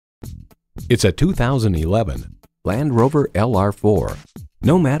It's a 2011 Land Rover LR4.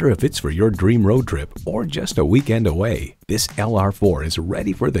 No matter if it's for your dream road trip or just a weekend away, this LR4 is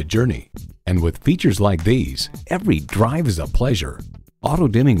ready for the journey. And with features like these, every drive is a pleasure.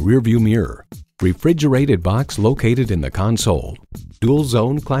 Auto-dimming rearview mirror, refrigerated box located in the console,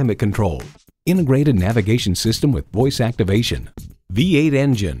 dual-zone climate control, integrated navigation system with voice activation, V8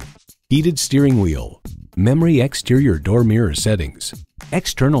 engine, heated steering wheel, memory exterior door mirror settings,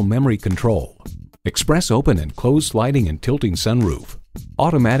 external memory control, express open and closed sliding and tilting sunroof,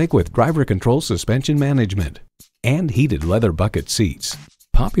 automatic with driver control suspension management, and heated leather bucket seats.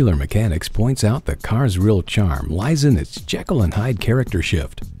 Popular Mechanics points out the car's real charm lies in its Jekyll and Hyde character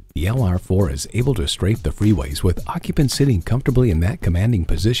shift. The LR4 is able to strafe the freeways with occupants sitting comfortably in that commanding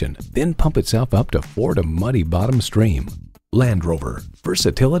position, then pump itself up to ford a muddy bottom stream. Land Rover,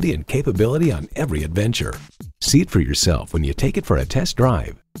 versatility and capability on every adventure. See it for yourself when you take it for a test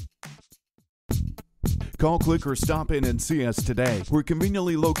drive. Call, click, or stop in and see us today. We're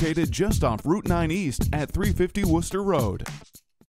conveniently located just off Route 9 East at 350 Worcester Road.